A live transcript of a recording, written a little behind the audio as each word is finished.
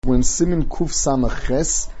we're in Siman Kuf Samach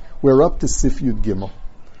Ches. We're up to Sif Yud Gimel.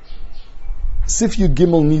 Sif Yud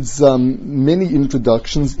Gimel needs many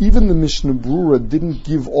introductions. Even the Mishnah Brura didn't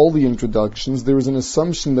give all the introductions. There is an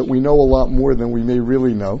assumption that we know a lot more than we may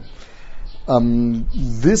really know.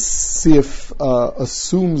 This Sif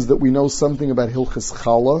assumes that we know something about Hilchas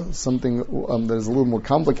Chala, something that is a little more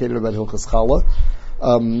complicated about Hilchas Chala,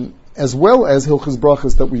 as well as Hilchas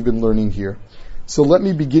Brachas that we've been learning here. So let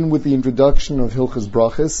me begin with the introduction of Hilchas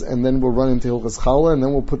Brachas, and then we'll run into Hilchas Chala, and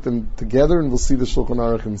then we'll put them together, and we'll see the Shulchan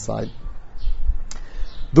Aruch inside.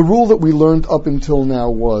 The rule that we learned up until now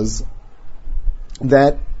was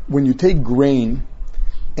that when you take grain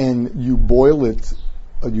and you boil it,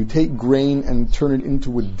 you take grain and turn it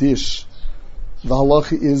into a dish, the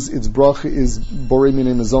halacha is, its bracha is borei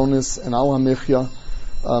minei mazonis and al hamichya.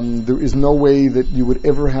 There is no way that you would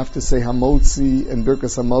ever have to say hamotzi and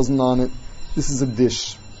birkas hamazon on it. This is a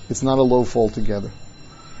dish. It's not a loaf altogether.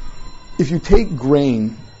 If you take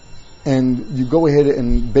grain and you go ahead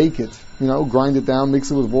and bake it, grind it down,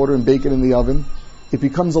 mix it with water and bake it in the oven, it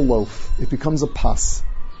becomes a loaf. It becomes a pas.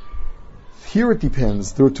 Here it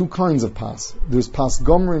depends. There are two kinds of pas. There's pas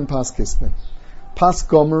gomer and pas kisnin. Pas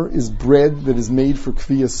gomer is bread that is made for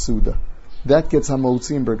kviyas suda. That gets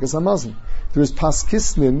hamotzi and birkas hamazon. There is pas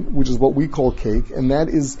kisnin, which is what we call cake, and that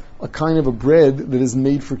is a kind of a bread that is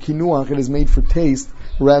made for kinuach. It is made for taste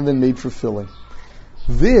rather than made for filling.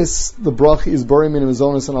 This, the bracha is borei minei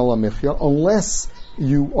mazonos and al hamichya, unless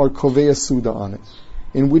you are koveya suda on it,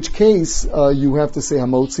 in which case you have to say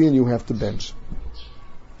hamotzi and you have to bench.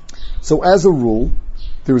 So as a rule,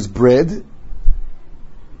 there's bread,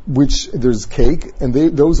 which there's cake, and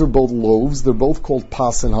those are both loaves. They're both called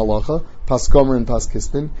pas in halacha, pas gomer and pas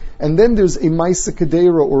kisnin. And then there's a maisa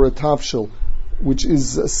kedera or a tavshil, which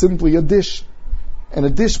is simply a dish. And a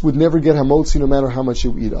dish would never get hamotzi no matter how much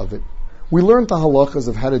you eat of it. We learned the halachas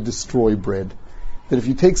of how to destroy bread. That if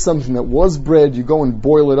you take something that was bread, you go and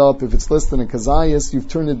boil it up. If it's less than a kazayas, you've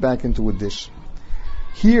turned it back into a dish.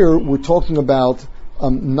 Here, we're talking about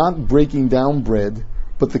not breaking down bread,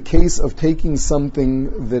 but the case of taking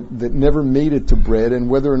something that never made it to bread and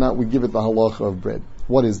whether or not we give it the halacha of bread.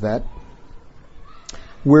 What is that?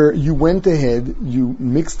 Where you went ahead, you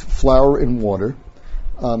mixed flour and water,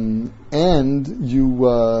 and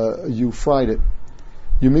you fried it.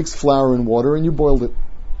 You mixed flour and water and you boiled it.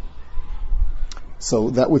 So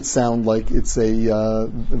that would sound like this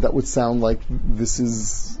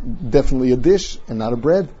is definitely a dish and not a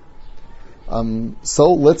bread.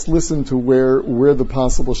 So let's listen to where the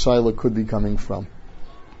possible shaila could be coming from.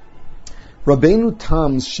 Rabbeinu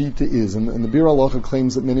Tam's shita is, and the Bir Halacha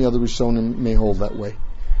claims that many other Rishonim may hold that way.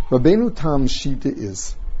 Rabbeinu Tam's shita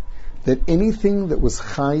is that anything that was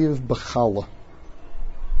chayiv b'chala,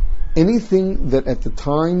 anything that at the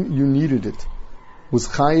time you needed it was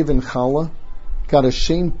chayiv in chala, got a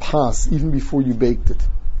shein pas even before you baked it.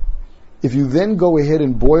 If you then go ahead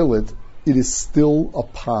and boil it, it is still a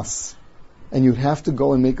pas. And you'd have to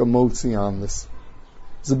go and make a motzi on this.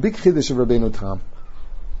 It's a big chiddush of Rabbeinu Tam.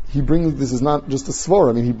 This is not just a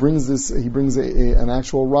svara. He brings an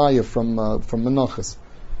actual raya from Menachos.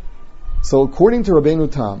 So according to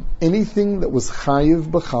Rabbeinu Tam, anything that was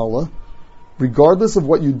chayiv b'chala, regardless of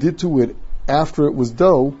what you did to it after it was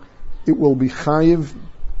dough, it will be chayiv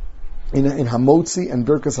in hamotzi and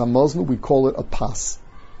birkas hamazon. We call it a pas.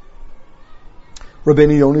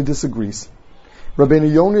 Rabbeinu Yonah disagrees.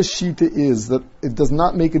 Rabbeinu Yonah's shita is that it does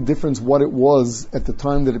not make a difference what it was at the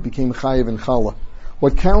time that it became chayiv and chala.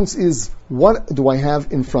 What counts is, what do I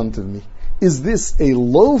have in front of me? Is this a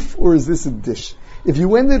loaf or is this a dish? If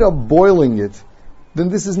you ended up boiling it, then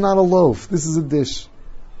this is not a loaf, this is a dish.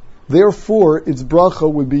 Therefore, its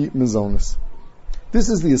bracha would be mazonos. This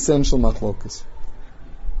is the essential machlokas.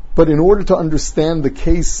 But in order to understand the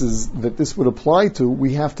cases that this would apply to,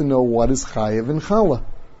 we have to know what is chayiv and chala.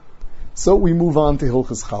 So we move on to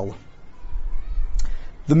Hilchas Chala.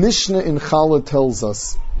 The Mishnah in Chala tells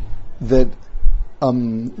us that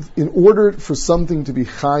in order for something to be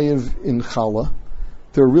chayiv in Chala,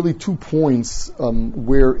 there are really 2 points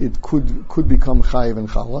where it could become chayiv in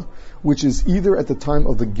Chala, which is either at the time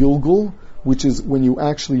of the Gilgul, which is when you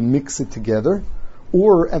actually mix it together,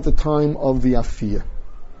 or at the time of the Afiyah.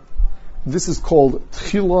 This is called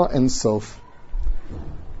Tchila and Sof.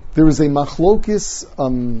 There is a machlokis,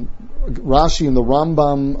 Rashi and the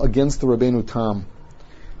Rambam against the Rabbeinu Tam.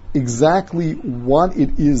 Exactly what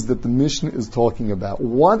it is that the Mishnah is talking about.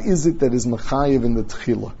 What is it that is mechayev in the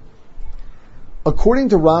Tchila? According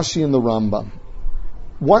to Rashi and the Rambam,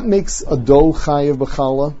 what makes a dough chayev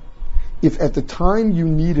b'chala? If at the time you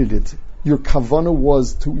needed it, your kavanah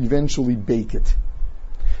was to eventually bake it.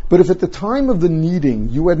 But if at the time of the kneading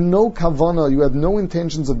you had no kavana, you had no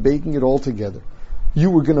intentions of baking it all together, you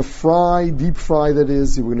were going to fry, deep fry that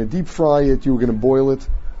is, you were going to deep fry it, you were going to boil it,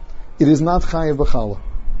 it is not chayav b'challah.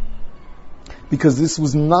 Because this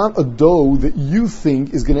was not a dough that you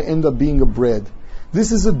think is going to end up being a bread.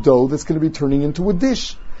 This is a dough that's going to be turning into a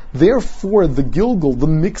dish. Therefore, the gilgul, the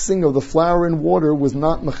mixing of the flour and water, was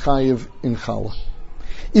not mechayev in challah.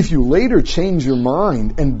 If you later change your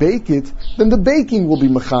mind and bake it, then the baking will be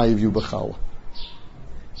mechayev you b'challah.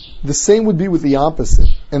 The same would be with the opposite,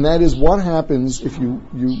 and that is what happens if you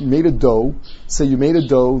made a dough, say you made a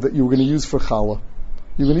dough that you were going to use for challah.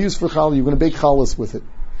 You're going to use for challah, you're going to bake challahs with it.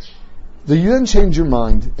 So you then change your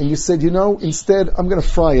mind, and you said, instead I'm going to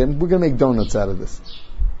fry it, and we're going to make donuts out of this.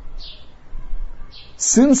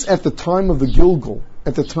 Since at the time of the gilgul,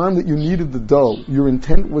 at the time that you kneaded the dough, your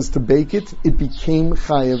intent was to bake it, it became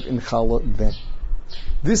chayev in challah then.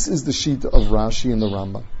 This is the shita of Rashi and the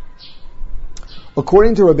Rambam.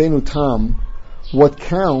 According to Rabbeinu Tam, what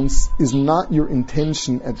counts is not your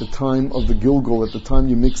intention at the time of the gilgul, at the time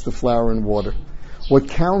you mix the flour and water. What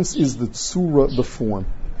counts is the tzura, the form.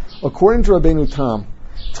 According to Rabbeinu Tam,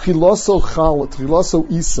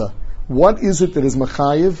 tchilaso isa, what is it that is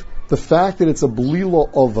machayev? The fact that it's a blila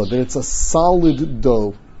ova, that it's a solid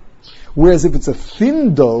dough. Whereas if it's a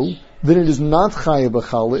thin dough, then it is not chayev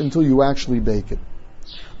b'challah until you actually bake it.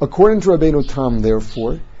 According to Rabbeinu Tam,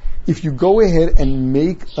 therefore, if you go ahead and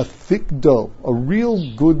make a thick dough, a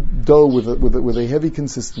real good dough with a heavy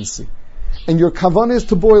consistency, and your kavanah is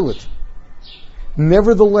to boil it,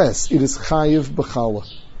 nevertheless, it is chayev b'challah.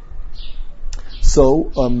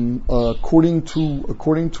 So, according to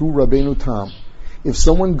Rabbeinu Tam, if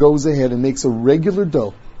someone goes ahead and makes a regular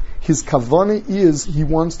dough, his kavanah is he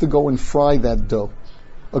wants to go and fry that dough,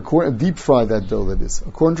 deep fry that dough. That is,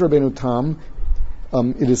 according to Rabbeinu Tam,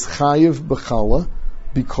 it is chayev b'challah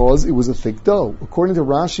because it was a thick dough. According to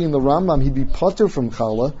Rashi and the Rambam, he'd be potter from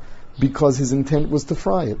challah because his intent was to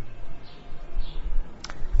fry it.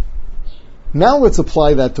 Now let's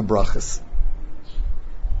apply that to brachas.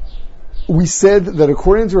 We said that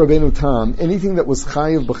according to Rabbeinu Tam, anything that was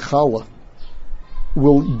chayev b'challah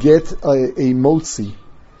will get a motzi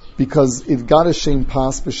because it got a shem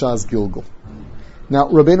pas b'shas gilgul. Now,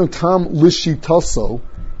 Rabbeinu Tam lishitaso,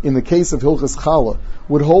 in the case of Hilchas Challah,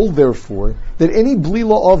 would hold therefore that any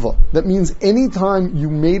blila ova, that means any time you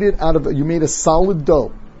made a solid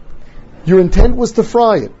dough, your intent was to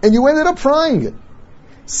fry it, and you ended up frying it.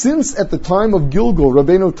 Since at the time of Gilgul,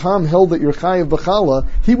 Rabbeinu Tam held that you're chayev b'challah,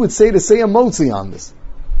 he would say a motzi on this.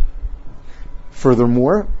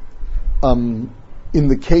 Furthermore, in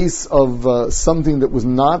the case of something that was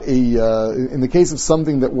not in the case of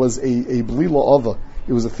something that was a blila ova,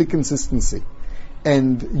 it was a thick consistency,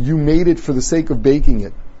 and you made it for the sake of baking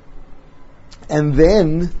it, and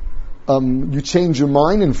then you changed your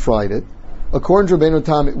mind and fried it. According to Rabbeinu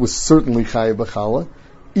Tam, it was certainly chayev b'challah.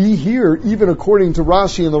 Here, even according to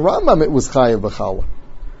Rashi and the Rambam, it was chayev b'challah.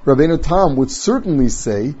 Rabbeinu Tam would certainly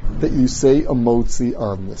say that you say a motzi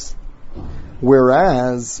on this.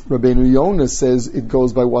 Whereas Rabbeinu Yonah says it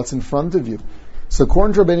goes by what's in front of you. So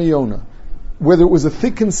according to Rabbeinu Yonah, whether it was a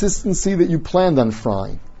thick consistency that you planned on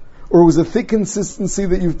frying, or it was a thick consistency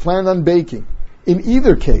that you planned on baking, in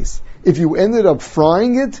either case, if you ended up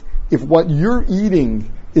frying it, if what you're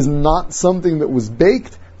eating is not something that was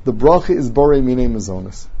baked, the bracha is borei minei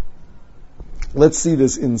mazonos. Let's see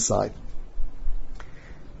this inside.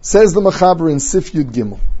 Says the Machaber in Sif Yud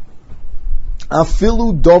Gimel,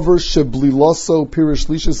 Afilu dover shebliloso pirish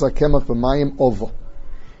lishus hakemach b'mayim ova.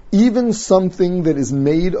 Even something that is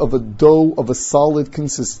made of a dough of a solid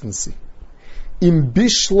consistency. Im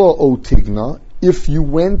bishla otigna, if you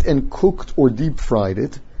went and cooked or deep fried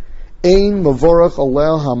it, ein mavorach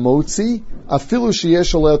aleh hamotzi, afilu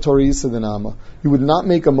sheyesh aleh torisa denama. You would not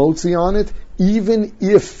make a motzi on it, even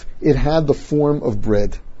if it had the form of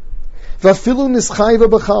bread. Vafilu nischayva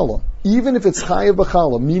b'chala, even if it's chayav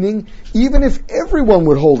b'chala, meaning even if everyone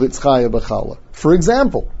would hold it's chayav b'chala. For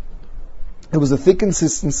example, it was a thick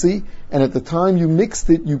consistency, and at the time you mixed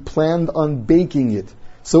it, you planned on baking it.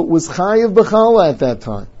 So it was chayav b'chala at that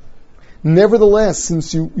time. Nevertheless,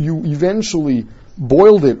 since you eventually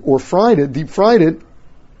boiled it or fried it, deep fried it,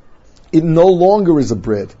 it no longer is a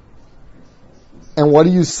bread. And what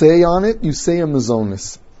do you say on it? You say a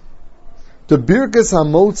mazonis. The birkas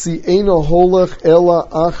hamotzi eino holach ela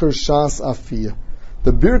acher shas afiyah.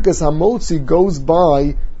 The birkas hamotzi goes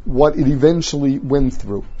by what it eventually went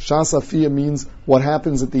through. Shas afiyah means what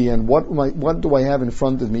happens at the end. What do I have in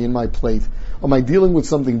front of me in my plate? Am I dealing with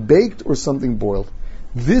something baked or something boiled?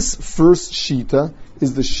 This first shita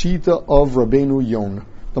is the shita of Rabbeinu Yonah.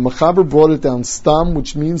 The Mechaber brought it down stam,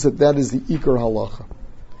 which means that is the Ikar halacha.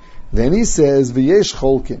 Then he says, V'yesh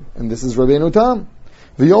cholkin, and this is Rabbeinu Tam.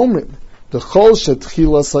 V'yomrin, the chol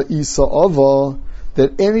shetchila sa'isa ava,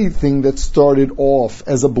 that anything that started off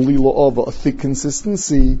as a blila ava, a thick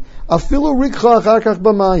consistency, afilu rikcha acharkach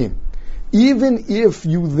b'mayim, even if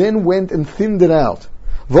you then went and thinned it out,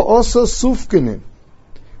 v'asa sufkenin,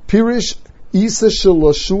 pirish isa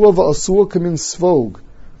shelashua v'asua kamin svog,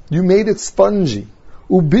 you made it spongy,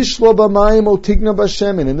 ubishla b'mayim otigna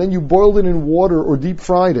b'shemen, and then you boiled it in water or deep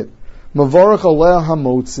fried it, mavarach aleh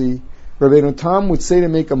hamotzi, Rabbeinu Tam would say to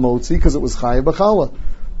make a motzi because it was chayav b'chala.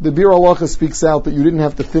 The Bir Halacha speaks out that you didn't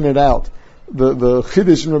have to thin it out. The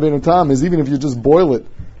chiddush in Rabbeinu Tam is even if you just boil it.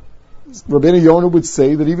 Rabbeinu Yonah would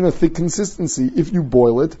say that even a thick consistency, if you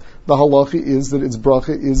boil it, the halacha is that its bracha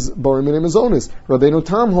is bari minei mazonis. Rabbeinu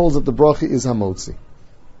Tam holds that the bracha is hamotzi.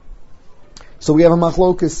 So we have a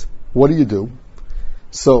machlokis. What do?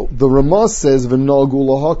 So the Ramah says v'nogu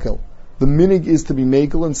lahakel. The minig is to be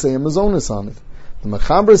makel and say a mazonis on it. The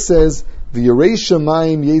Mechaber says the Yerei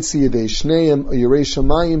Shamayim Yetzi Yedei Shneim. A Yerei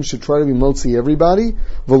Shamayim should try to be motzi everybody.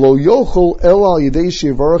 V'lo yochol el al Yedei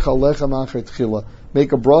Shevarach Alechem Achet Chila.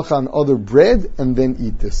 Make a bracha on other bread and then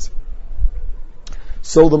eat this.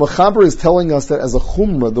 So the Mechaber is telling us that as a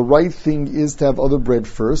chumrah, the right thing is to have other bread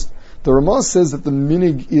first. The Ramah says that the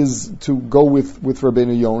minig is to go with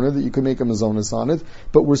Rabbeinu Yonah, that you can make a mazonis on it.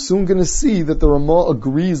 But we're soon going to see that the Ramah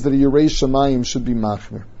agrees that a Yerei Shamayim should be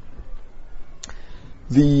machmir.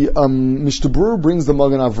 The Mishtabur brings the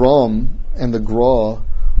Magen Avram and the Gra,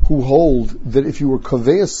 who hold that if you were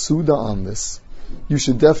kaveh suda on this, you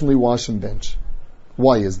should definitely wash and bench.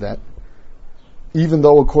 Why is that? Even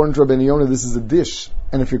though according to Rabbeinu Yonah this is a dish,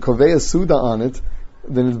 and if you're kaveh suda on it,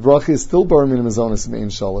 then its bracha is still bar min mazonis mein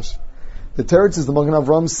shalosh. The teretz is the Magen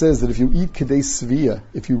Avram says that if you eat kedei svia,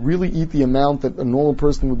 if you really eat the amount that a normal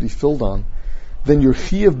person would be filled on, then your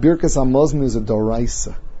chiyuv birkas hamazon is a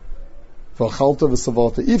doraisa.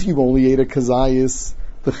 If you only ate a kazayis,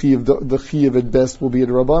 the chiyuv at best will be a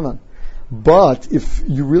rabbanan. But if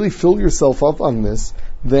you really fill yourself up on this,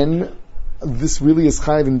 then this really is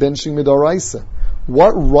chayiv in benching midaraisa.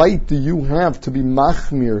 What right do you have to be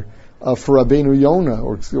machmir for Rabbeinu Yonah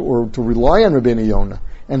or to rely on Rabbeinu Yonah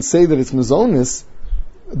and say that it's mazonis?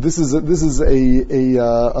 This is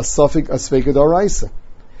a suffix a sveka daraisa.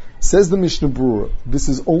 Says the Mishnah Berurah, this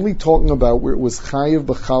is only talking about where it was chayiv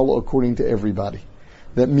b'chala according to everybody.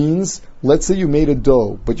 That means, let's say you made a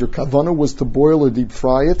dough, but your kavanah was to boil or deep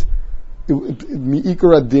fry it.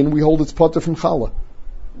 Mi'ikar adin, we hold its potter from chala.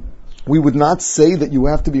 We would not say that you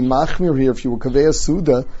have to be machmir here if you were kaveh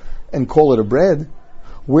suda and call it a bread.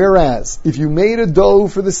 Whereas, if you made a dough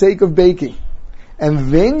for the sake of baking,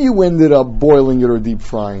 and then you ended up boiling it or deep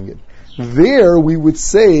frying it, there we would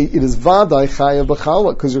say it is vadai chayav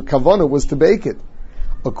b'chala because your kavanah was to bake it.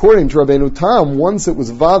 According to Rabbeinu Tam, once it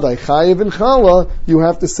was vadai chayav in chala, you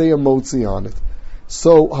have to say a motzi on it.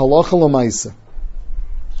 So halacha l'maisa,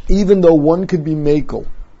 even though one could be makel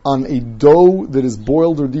on a dough that is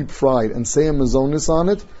boiled or deep fried and say a mazonis on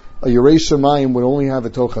it, a Yerei Shamayim would only have a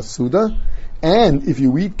tocha suda. And if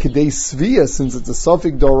you eat kedei svia, since it's a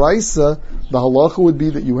suffix doraisa, the halacha would be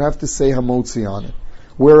that you have to say hamotzi on it.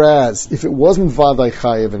 Whereas, if it wasn't vadai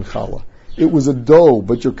chayev and chala, it was a dough,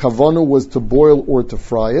 but your kavanah was to boil or to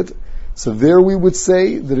fry it, so there we would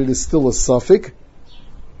say that it is still a suffix.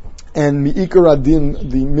 And mi'ikar adin,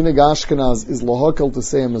 the minig Ashkenaz, is lahakel to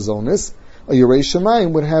say a mazonis. A Yerei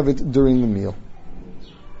Shamayim would have it during the meal.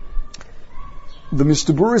 The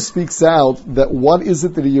Mishtabura speaks out that what is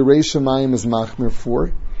it that a Yerei Shamayim is machmir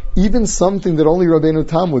for? Even something that only Rabbeinu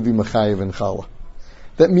Tam would be mechayev and chala.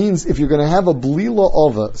 That means if you're going to have a blila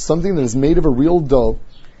ova, something that is made of a real dough,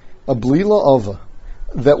 a blila ova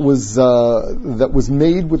that was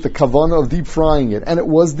made with the kavanah of deep frying it, and it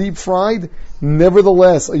was deep fried,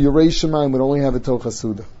 nevertheless a Yerei Shamayim would only have a tocha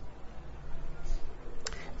suda.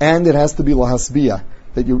 And it has to be lahasbiyah,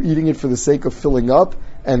 that you're eating it for the sake of filling up,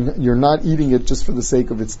 and you're not eating it just for the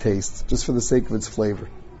sake of its taste, just for the sake of its flavor.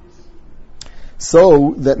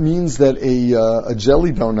 So that means that a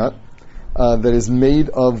jelly donut that is made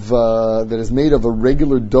of a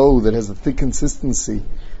regular dough that has a thick consistency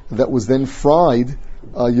that was then fried,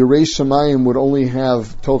 Yerei Shamayim would only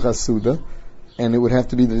have tocha suda, and it would have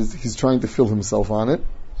to be that he's trying to fill himself on it.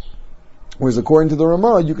 Whereas according to the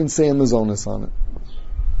Ramah, you can say a mazonis on it.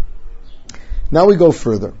 Now we go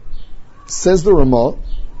further. Says the Ramah,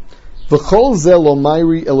 V'chol ze lo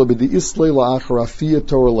mayri ela b'di islay la'achar afiyah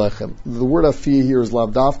Torah lechem. The word afiyah here is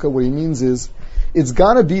lavdavka. What he means is, it's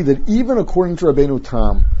got to be that even according to Rabbeinu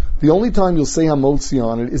Tam, the only time you'll say hamotzi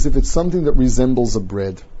on it is if it's something that resembles a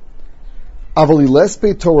bread. Avali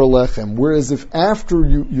lespe Torah lechem, whereas if after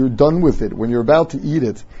you're done with it, when you're about to eat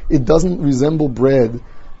it, it doesn't resemble bread,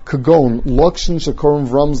 kagon, lokshin shakorim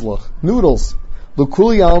vramzlach, noodles,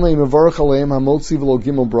 l'kuli almei mevarach aleim hamotzi v'lo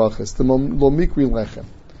gimel brachas, the lo mikri lechem.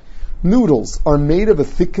 Noodles are made of a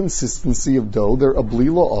thick consistency of dough, they're a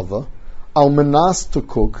blila ava, al manas to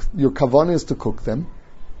cook, your kavanah is to cook them,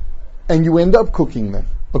 and you end up cooking them.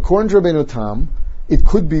 According to Rabbeinu Tam, it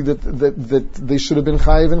could be that they should have been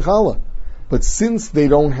chayiv and challah. But since they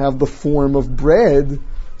don't have the form of bread,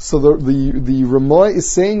 so the Ramah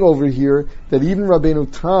is saying over here that even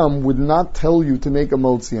Rabbeinu Tam would not tell you to make a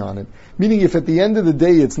motzi on it. Meaning if at the end of the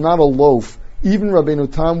day it's not a loaf, even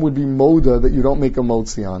Rabbeinu Tam would be moda that you don't make a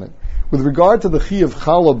motzi on it. With regard to the chi of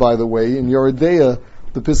challah, by the way, in Yoredeya,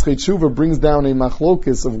 the Pischei Tshuva brings down a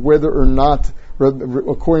machlokis of whether or not,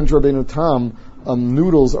 according to Rabbeinu Tam,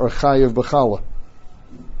 noodles are chayiv b'challah.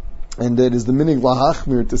 And that is the minig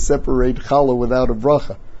lahachmir to separate challah without a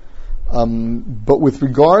bracha. But with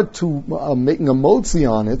regard to making a motzi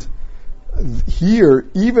on it, here,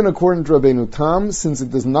 even according to Rabbeinu Tam, since it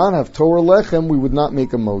does not have Torah lechem, we would not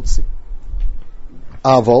make a motzi.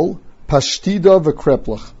 Aval, pashtida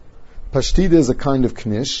v'kreplach. Pashtida is a kind of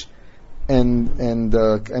knish, and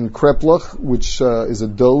kreplach, which is a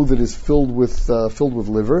dough that is filled with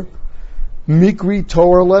liver. Mikri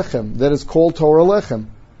Torah lechem, that is called Torah lechem.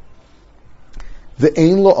 The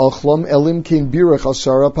ein la'achlam elim kein birach al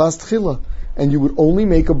shara pas tchila, and you would only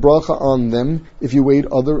make a bracha on them if you ate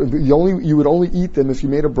other. You would only eat them if you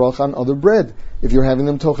made a bracha on other bread, if you're having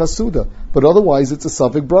them tochas suda. But otherwise, it's a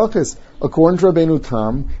suffik brachas. According to Rabbeinu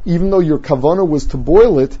Tam, even though your kavanah was to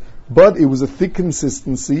boil it, but it was a thick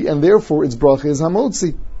consistency, and therefore its bracha is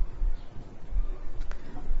hamotzi.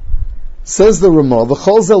 Says the Ramah,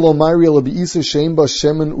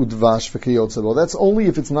 that's only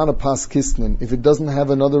if it's not a pas kisnin, if it doesn't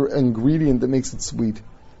have another ingredient that makes it sweet.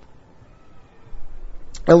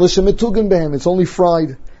 It's only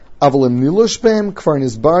fried.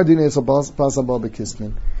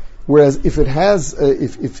 Whereas if it has,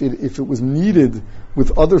 if it was kneaded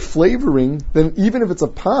with other flavoring, then even if it's a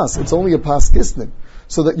pas, it's only a pas kisnin.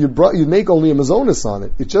 So that you'd make only a mazonis on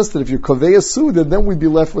it. It's just that if you're kaveya suda, then we'd be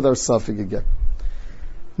left with our suffix again.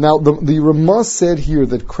 Now, the Ramah said here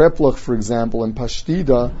that kreplach, for example, and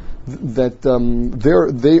pashtida, that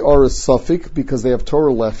they are a suffix because they have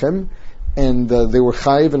Torah lechem, and they were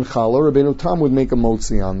chayiv and challah. Rabbeinu Tam would make a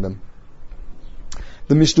motzi on them.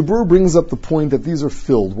 The Mishnah Berurah brings up the point that these are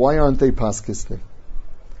filled. Why aren't they paskisne?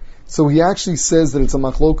 So he actually says that it's a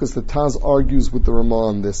machlokas that Taz argues with the Ramah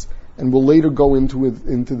on this. And we'll later go into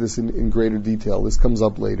this in greater detail. This comes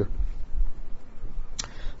up later.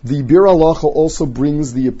 The Bir Halacha also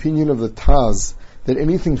brings the opinion of the Taz that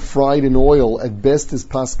anything fried in oil at best is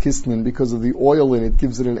pas kisnin because of the oil in it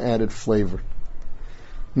gives it an added flavor.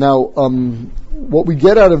 Now, what we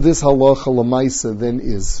get out of this halacha lamaisa then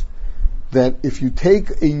is that if you take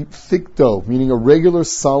a thick dough, meaning a regular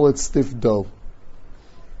solid stiff dough,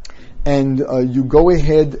 and you go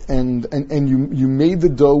ahead and you made the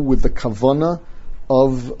dough with the kavana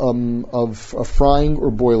of frying or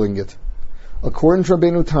boiling it. According to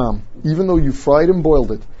Rabbeinu Tam, even though you fried and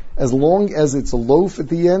boiled it, as long as it's a loaf at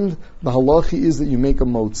the end, the halachi is that you make a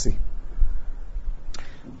motzi.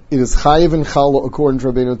 It is chayiv and challah according to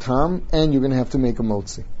Rabbeinu Tam, and you're going to have to make a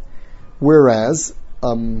motzi. Whereas,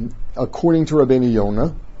 according to Rabbeinu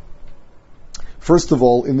Yonah, first of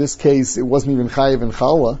all, in this case, it wasn't even chayiv and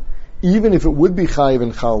challah. Even if it would be chayiv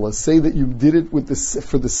and challah, say that you did it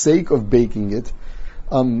for the sake of baking it,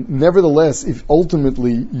 nevertheless, if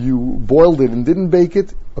ultimately you boiled it and didn't bake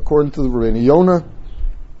it, according to the Rabbeinu Yonah,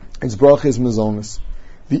 its bracha is mazonis.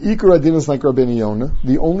 The Ikar Adin is like Rabbeinu Yonah.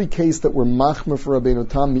 The only case that we're machmer for Rabbeinu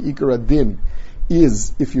Tam, the Ikar Adin,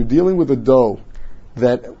 is if you're dealing with a dough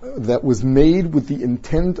that was made with the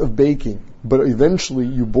intent of baking, but eventually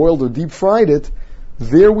you boiled or deep fried it,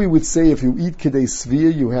 there we would say if you eat Kedei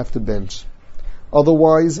Svia, you have to bench.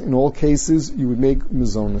 Otherwise, in all cases, you would make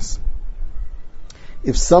Mizonis.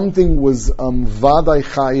 If something was Vadai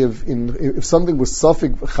Chayiv, if something was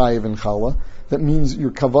Safik Chayiv in Chala, that means your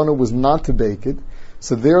Kavanah was not to bake it.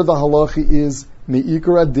 So there the halachi is,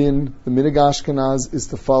 Me'ikar Adin, the Minig Ashkenaz, is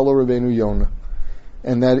to follow Rabbeinu Yonah.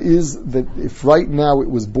 And that is that if right now it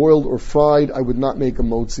was boiled or fried, I would not make a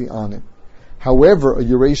motzi on it. However, a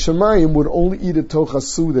Yerei Shemayim would only eat a tochas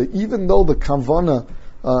suda, even though the kavana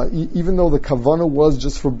was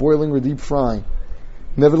just for boiling or deep frying.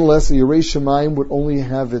 Nevertheless, a Yerei Shemayim would only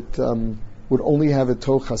have it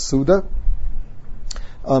tochas suda,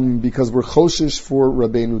 because we're choshish for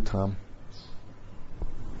Rabbeinu Tam.